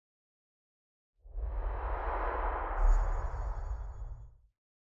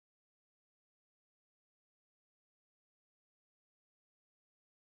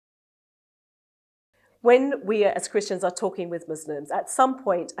When we as Christians are talking with Muslims, at some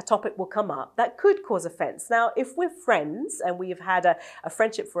point a topic will come up that could cause offense. Now, if we're friends and we've had a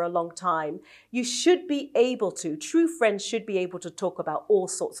friendship for a long time, you should be able to, true friends should be able to talk about all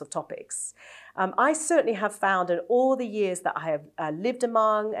sorts of topics. I certainly have found in all the years that I have lived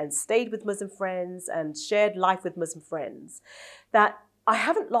among and stayed with Muslim friends and shared life with Muslim friends, that I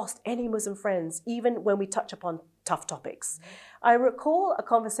haven't lost any Muslim friends, even when we touch upon tough topics. I recall a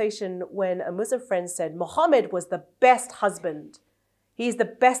conversation when a Muslim friend said, Muhammad was the best husband. He's the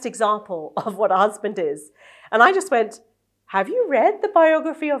best example of what a husband is. And I just went, have you read the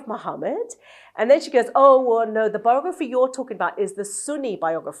biography of Muhammad? And then she goes, oh, well, no, the biography you're talking about is the Sunni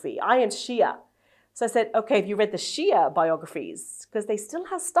biography. I am Shia. So I said, okay, have you read the Shia biographies? Because they still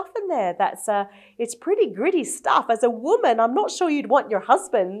have stuff in there that's, it's pretty gritty stuff. As a woman, I'm not sure you'd want your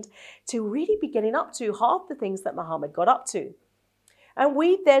husband to really be getting up to half the things that Muhammad got up to. And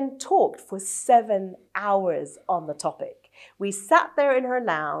we then talked for 7 hours on the topic. We sat there in her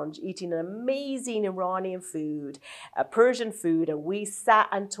lounge eating an amazing Iranian food, Persian food, and we sat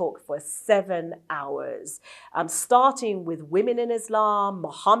and talked for 7 hours, starting with women in Islam,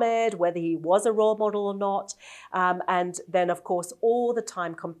 Muhammad, whether he was a role model or not, and then, of course, all the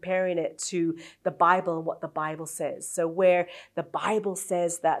time comparing it to the Bible and what the Bible says. So where the Bible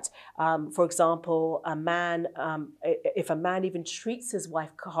says that, for example, if a man even treats his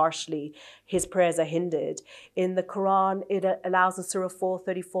wife harshly, his prayers are hindered. In the Qur'an, it allows in Surah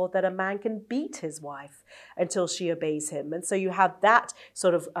 4:34 that a man can beat his wife until she obeys him. And so you have that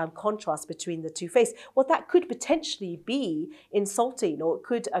sort of contrast between the two faiths. Well, that could potentially be insulting, or it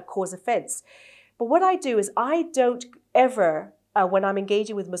could cause offense. But what I do is I don't ever, when I'm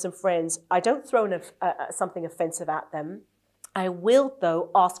engaging with Muslim friends, I don't throw something offensive at them. I will, though,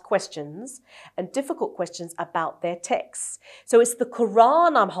 ask questions, and difficult questions about their texts. So it's the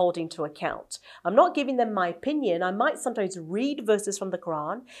Quran I'm holding to account. I'm not giving them my opinion. I might sometimes read verses from the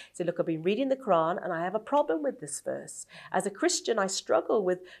Quran. Say, look, I've been reading the Quran and I have a problem with this verse. As a Christian, I struggle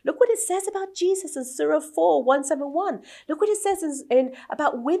with, look what it says about Jesus in Surah 4:171. Look what it says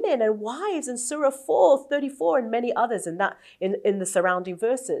about women and wives in Surah 4:34 and many others in the surrounding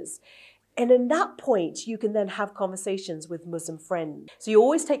verses. And in that point, you can then have conversations with Muslim friends. So you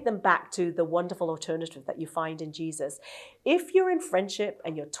always take them back to the wonderful alternative that you find in Jesus. If you're in friendship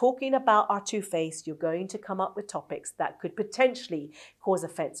and you're talking about our two faiths, you're going to come up with topics that could potentially cause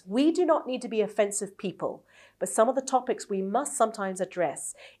offense. We do not need to be offensive people, but some of the topics we must sometimes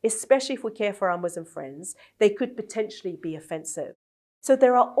address, especially if we care for our Muslim friends, they could potentially be offensive. So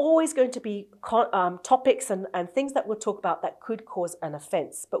there are always going to be topics and things that we'll talk about that could cause an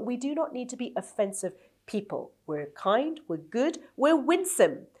offense, but we do not need to be offensive people. We're kind, we're good, we're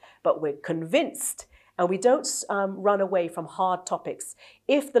winsome, but we're convinced, and we don't run away from hard topics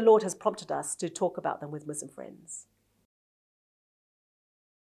if the Lord has prompted us to talk about them with Muslim friends.